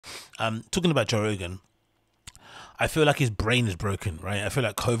Talking about Joe Rogan, I feel like his brain is broken, right? I feel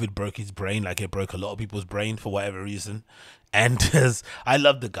like COVID broke his brain, like it broke a lot of people's brain for whatever reason. And I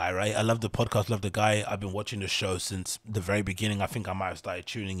love the guy, right? I love the podcast, love the guy. I've been watching the show since the very beginning. I think I might have started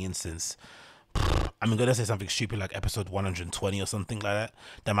tuning in since, I'm gonna say something stupid like episode 120 or something like that.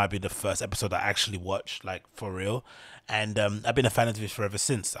 That might be the first episode I actually watched, like for real. And I've been a fan of his forever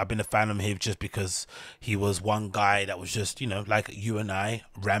since. I've been a fan of him just because he was one guy that was just, you know, like you and I,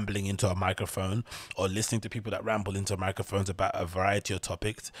 rambling into a microphone or listening to people that ramble into microphones about a variety of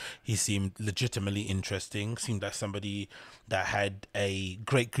topics. He seemed legitimately interesting, seemed like somebody that had a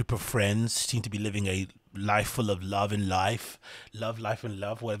great group of friends, seemed to be living a life full of love and life, and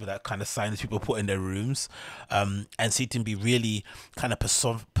love, whatever that kind of signs people put in their rooms, and seemed to be really kind of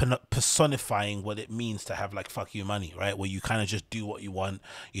personifying what it means to have like fuck you money, right? Where you kind of just do what you want,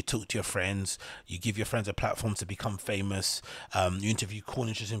 you talk to your friends, you give your friends a platform to become famous, you interview cool,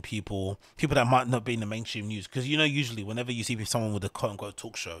 interesting people that might not be in the mainstream news, because you know usually whenever you see someone with a quote unquote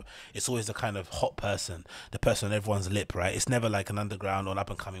talk show, it's always the kind of hot person, the person on everyone's lip, right? It's never like an underground or an up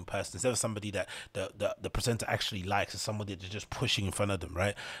and coming person. It's never somebody that the presenter actually likes, is somebody they're just pushing in front of them,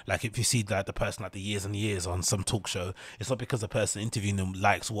 right? Like if you see like the person like the years and years on some talk show, it's not because the person interviewing them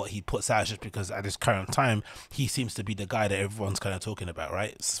likes what he puts out, it's just because at this current time he seems to be the guy that everyone's kind of talking about,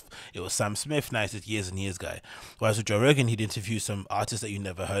 right? It was Sam Smith, now it's this years and years guy. Whereas with Joe Rogan, he'd interview some artists that you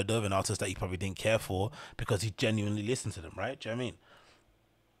never heard of and artists that you probably didn't care for because he genuinely listened to them, right? Do you know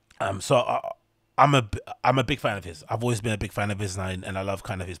what I mean? I'm a big fan of his. I've always been a big fan of his, and I love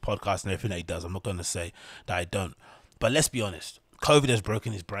kind of his podcast and everything that he does. I'm not going to say that I don't. But let's be honest. COVID has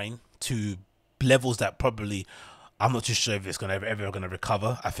broken his brain to levels that probably I'm not too sure if it's ever going to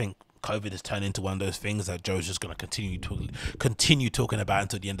recover. I think COVID has turned into one of those things that Joe's just going to continue talking about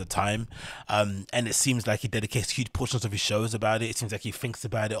until the end of time. And it seems like he dedicates huge portions of his shows about it. It seems like he thinks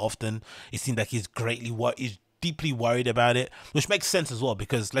about it often. It seems like he's deeply worried about it, which makes sense as well,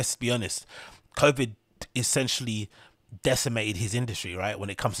 because let's be honest, COVID essentially decimated his industry, right? When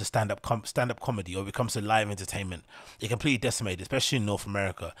it comes to stand-up comedy, or when it comes to live entertainment, it completely decimated, especially in North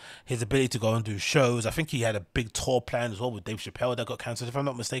America. His ability to go and do shows, I think he had a big tour plan as well with Dave Chappelle that got cancelled, if I'm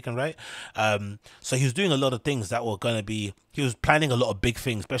not mistaken, right? So he was doing a lot of things that were going to be, he was planning a lot of big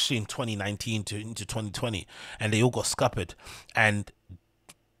things, especially in 2019 into 2020, and they all got scuppered. And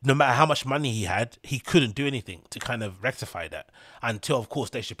no matter how much money he had, he couldn't do anything to kind of rectify that until, of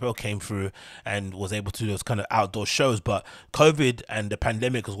course, Dave Chappelle came through and was able to do those kind of outdoor shows. But COVID and the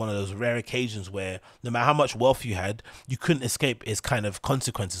pandemic was one of those rare occasions where no matter how much wealth you had, you couldn't escape its kind of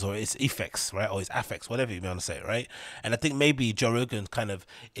consequences or its effects, right? Or its affects, whatever you want to say, right? And I think maybe Joe Rogan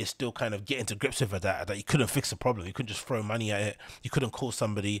is still kind of getting to grips with that you couldn't fix the problem. You couldn't just throw money at it. You couldn't call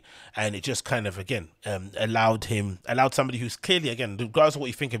somebody, and it just kind of, again, allowed somebody who's clearly, again, regardless of what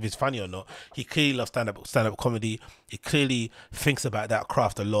you think if it's funny or not, he clearly loves stand-up comedy. He clearly thinks about that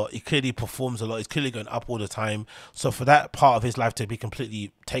craft a lot. He clearly performs a lot. He's clearly going up all the time. So for that part of his life to be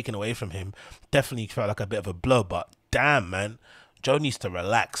completely taken away from him, definitely felt like a bit of a blow. But damn, man, Joe needs to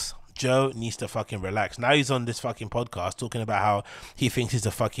relax. Joe needs to fucking relax. Now he's on this fucking podcast talking about how he thinks he's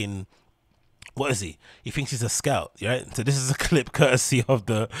a fucking, what is he? He thinks he's a scout, right? So this is a clip courtesy of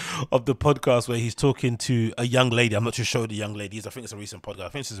the podcast where he's talking to a young lady. I'm not too sure who the young lady is. I think it's a recent podcast. I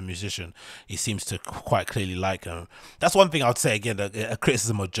think she's a musician. He seems to quite clearly like her. That's one thing I would say, again, a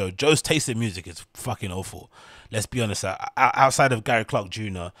criticism of Joe. Joe's taste in music is fucking awful. Let's be honest. Outside of Gary Clark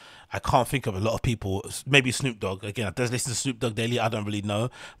Jr., I can't think of a lot of people. Maybe Snoop Dogg. Again, I don't listen to Snoop Dogg daily. I don't really know.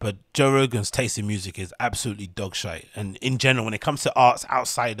 But Joe Rogan's taste in music is absolutely dog shite. And in general, when it comes to arts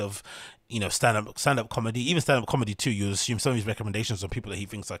outside of, you know, stand-up comedy, even stand-up comedy too, you assume some of his recommendations on people that he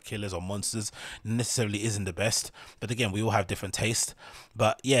thinks are killers or monsters necessarily isn't the best. But again, we all have different tastes.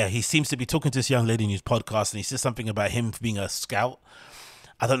 But yeah, he seems to be talking to this young lady in his podcast, and he says something about him being a scout.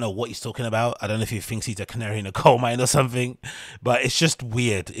 I don't know what he's talking about. I don't know if he thinks he's a canary in a coal mine or something, but it's just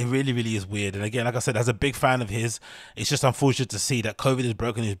weird. It really, really is weird. And again, like I said, as a big fan of his, it's just unfortunate to see that COVID has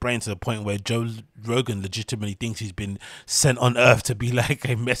broken his brain to the point where Joe Rogan legitimately thinks he's been sent on earth to be like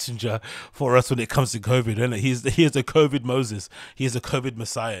a messenger for us when it comes to COVID. And he is the COVID Moses. He is the COVID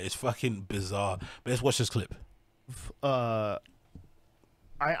Messiah. It's fucking bizarre. But let's watch this clip. I'm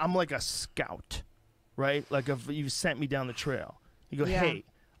like a scout, right? Like if you sent me down the trail, you go, hey,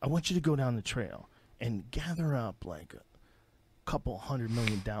 I want you to go down the trail and gather up like a couple 100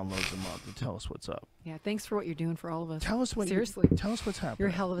 million downloads a month and tell us what's up. Yeah, thanks for what you're doing for all of us. Tell us Seriously. Tell us what's happening. You're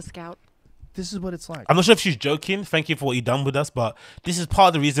a hell of a scout. This is what it's like. I'm not sure if she's joking. Thank you for what you've done with us, but this is part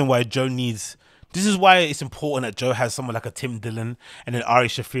of the reason why Joe needs This is why it's important that Joe has someone like a Tim Dillon and an Ari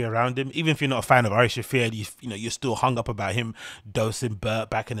Shaffir around him. Even if you're not a fan of Ari Shaffir, you're still hung up about him dosing Bert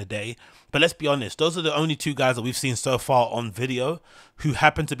back in the day. But let's be honest, those are the only two guys that we've seen so far on video who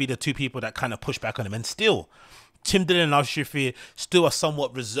happen to be the two people that kind of push back on him. And still, Tim Dillon and Ari Shaffir still are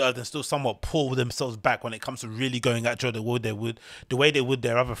somewhat reserved and still somewhat pull themselves back when it comes to really going at Joe the way they would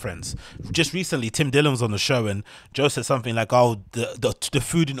their other friends. Just recently, Tim Dillon was on the show and Joe said something like, "Oh, the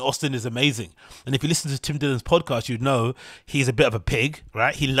food in Austin is amazing." And if you listen to Tim Dillon's podcast, you know he's a bit of a pig,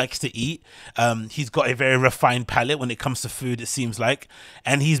 right? He likes to eat. He's got a very refined palate when it comes to food, it seems like,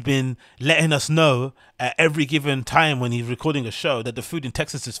 and he's been letting us know at every given time when he's recording a show that the food in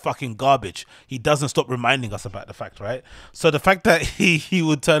Texas is fucking garbage. He doesn't stop reminding us about the fact, right? So the fact that he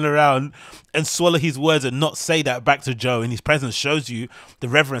would turn around and swallow his words and not say that back to Joe in his presence shows you the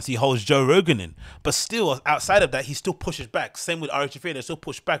reverence he holds Joe Rogan in. But still, outside of that, he still pushes back. Same with Ari Shaffir, they still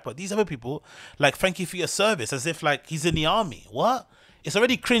push back. But these other people, like, thank you for your service, as if like he's in the army. What? It's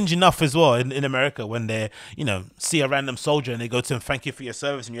already cringe enough as well in America when they, see a random soldier and they go to him, "Thank you for your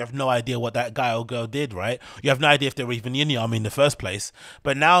service," and you have no idea what that guy or girl did, right? You have no idea if they were even in the army in the first place.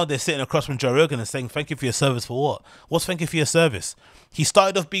 But now they're sitting across from Joe Rogan and saying, "Thank you for your service for what? What's thank you for your service?" He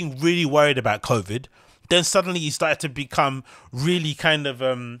started off being really worried about COVID. Then suddenly he started to become really kind of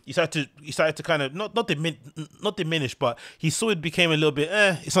he started to kind of not diminish, but he saw it became a little bit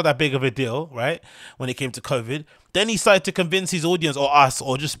it's not that big of a deal, right? When it came to COVID. Then he started to convince his audience or us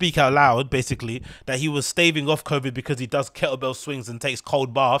or just speak out loud basically that he was staving off COVID because he does kettlebell swings and takes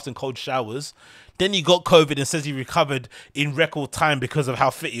cold baths and cold showers. Then he got COVID and says he recovered in record time because of how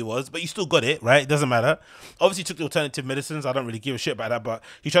fit he was, but you still got it, right? It doesn't matter. Obviously, he took the alternative medicines. I don't really give a shit about that, but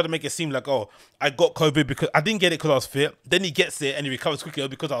he tried to make it seem like, "Oh, I got COVID because I didn't get it because I was fit." Then he gets it and he recovers quickly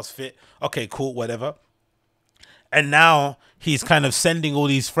because I was fit. Okay, cool, whatever. And now he's kind of sending all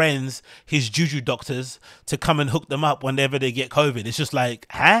these friends, his juju doctors, to come and hook them up whenever they get COVID. It's just like,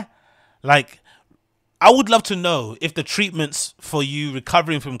 huh? Like, I would love to know if the treatments for you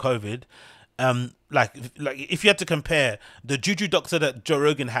recovering from COVID, like if you had to compare the juju doctor that Joe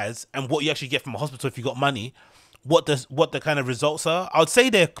Rogan has and what you actually get from a hospital if you got money, what the kind of results are. I would say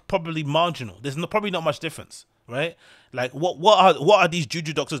they're probably marginal. There's probably not much difference, right? Like what are these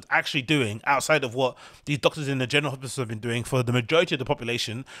juju doctors actually doing outside of what these doctors in the general hospitals have been doing for the majority of the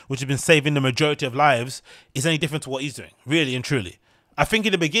population, which has been saving the majority of lives, is any different to what he's doing, really and truly. I think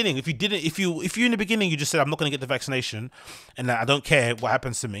in the beginning, if you in the beginning you just said, "I'm not going to get the vaccination and I don't care what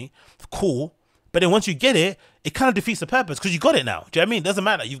happens to me," cool. But then once you get it, it kind of defeats the purpose because you got it now. Do you know what I mean? It doesn't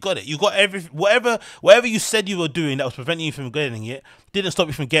matter. You've got it. You got whatever you said you were doing that was preventing you from getting it didn't stop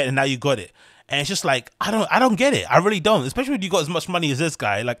you from getting it. Now you got it, and it's just like I don't get it. I really don't. Especially when you got as much money as this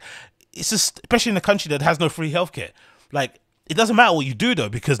guy. Like, it's just, especially in a country that has no free healthcare. Like, it doesn't matter what you do though,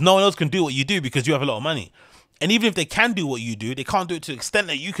 because no one else can do what you do because you have a lot of money. And even if they can do what you do, they can't do it to the extent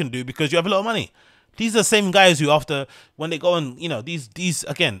that you can do because you have a lot of money. These are the same guys who after, when they go on, these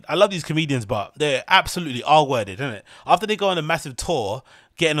again, I love these comedians, but they're absolutely R-worded, isn't it? After they go on a massive tour,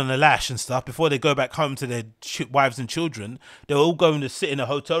 getting on the lash and stuff, before they go back home to their wives and children, they're all going to sit in a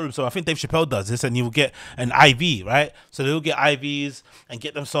hotel room. So I think Dave Chappelle does this, and you will get an IV, right? So they'll get IVs and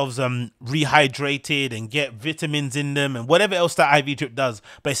get themselves rehydrated and get vitamins in them and whatever else that IV drip does.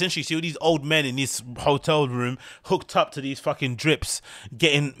 But essentially, see all these old men in this hotel room hooked up to these fucking drips,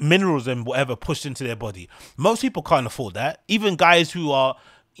 getting minerals and whatever pushed into their body. Most people can't afford that. Even guys who are,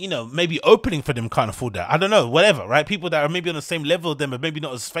 maybe opening for them can't afford that. I don't know, whatever, right? People that are maybe on the same level as them, but maybe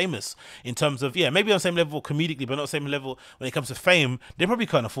not as famous in terms of, maybe on the same level comedically, but not the same level when it comes to fame. They probably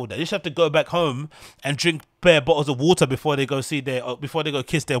can't afford that. They just have to go back home and drink bare bottles of water before they go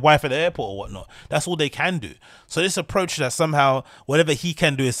kiss their wife at the airport or whatnot. That's all they can do. So this approach that somehow whatever he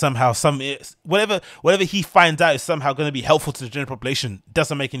can do is somehow whatever he finds out is somehow going to be helpful to the general population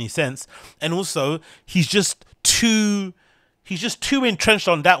doesn't make any sense. And also, he's just too entrenched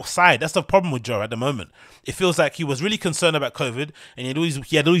on that side. That's the problem with Joe at the moment. It feels like he was really concerned about COVID, and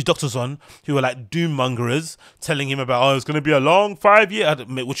he had all these doctors on who were like doom mongerers telling him about, it's going to be a long 5 years,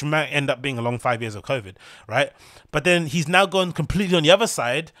 which might end up being a long 5 years of COVID, right? But then he's now gone completely on the other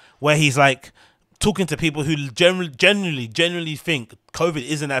side where he's like talking to people who generally think COVID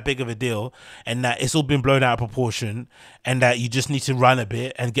isn't that big of a deal and that it's all been blown out of proportion and that you just need to run a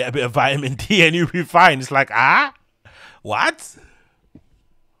bit and get a bit of vitamin D and you'll be fine. It's like, what?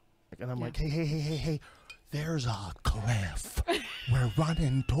 And I'm like, hey, there's a cliff. We're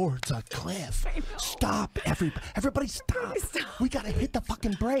running towards a cliff. Stop, everybody stop. We gotta hit the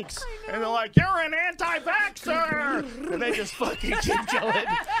fucking brakes. And they're like, you're an anti-vaxxer. And they just fucking keep going.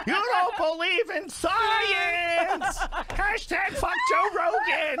 You don't believe in science. Hashtag fuck Joe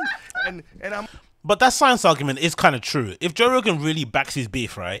Rogan. And I'm but that science argument is kind of true. If Joe Rogan really backs his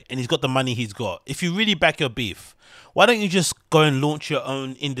beef, right, and he's got the money he's got, if you really back your beef, why don't you just go and launch your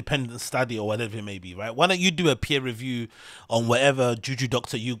own independent study or whatever it may be, right? Why don't you do a peer review on whatever juju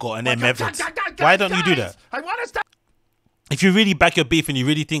doctor you got and then evidence? Why don't you do that? I want to stop. If you really back your beef and you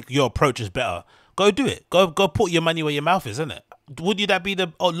really think your approach is better, go do it. Go put your money where your mouth is, isn't it? Wouldn't that be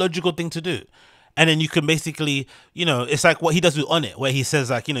the logical thing to do? And then you can basically, you know, it's like what he does with On It, where he says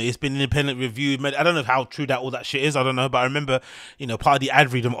like, you know, it's been independent reviewed. I don't know how true that all that shit is. I don't know, but I remember, you know, part of the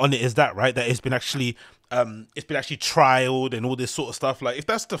ad read on It is that, right? That it's been actually trialed and all this sort of stuff. Like, if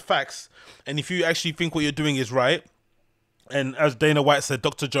that's the facts, and if you actually think what you're doing is right, and as Dana White said,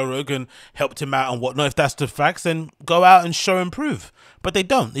 Dr. Joe Rogan helped him out and whatnot, if that's the facts, then go out and show and prove. But they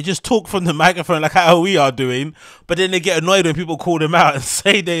don't. They just talk from the microphone like how we are doing, but then they get annoyed when people call them out and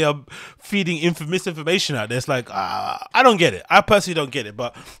say they are feeding misinformation out there. It's like, I don't get it. I personally don't get it.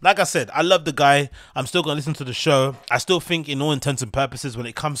 But like I said, I love the guy. I'm still going to listen to the show. I still think, in all intents and purposes, when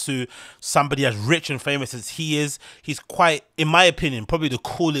it comes to somebody as rich and famous as he is, he's quite, in my opinion, probably the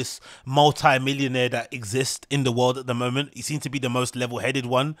coolest multi-millionaire that exists in the world at the moment. He seems to be the most level-headed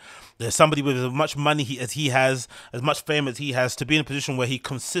one. There's somebody with as much money as he has, as much fame as he has, to be in a position where he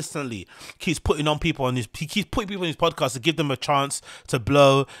consistently keeps putting people in his podcast to give them a chance to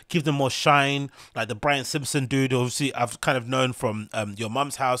blow, give them more shine. Like the Brian Simpson dude, obviously I've kind of known from Your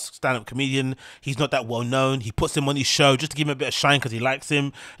Mum's House, stand-up comedian. He's not that well known. He puts him on his show just to give him a bit of shine because he likes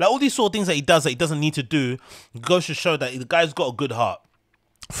him. Like all these sort of things that he does that he doesn't need to do goes to show that the guy's got a good heart,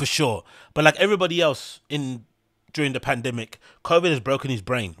 for sure. But like everybody else during the pandemic, COVID has broken his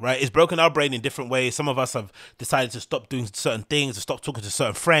brain, right? It's broken our brain in different ways. Some of us have decided to stop doing certain things, to stop talking to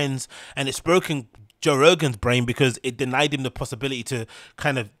certain friends, and it's broken Joe Rogan's brain because it denied him the possibility to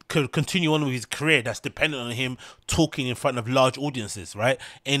kind of continue on with his career that's dependent on him talking in front of large audiences, right?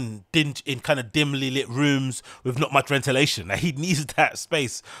 In kind of dimly lit rooms with not much ventilation. Like, he needs that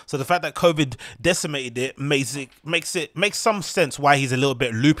space. So the fact that COVID decimated it makes some sense why he's a little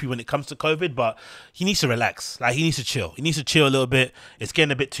bit loopy when it comes to COVID, but he needs to relax. Like, he needs to chill. He needs to chill a little bit. It's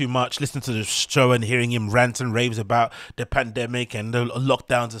getting a bit too much. Listening to the show and hearing him rant and raves about the pandemic and the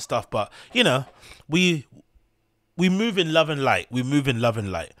lockdowns and stuff. But, you know, we move in love and light. We move in love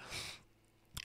and light.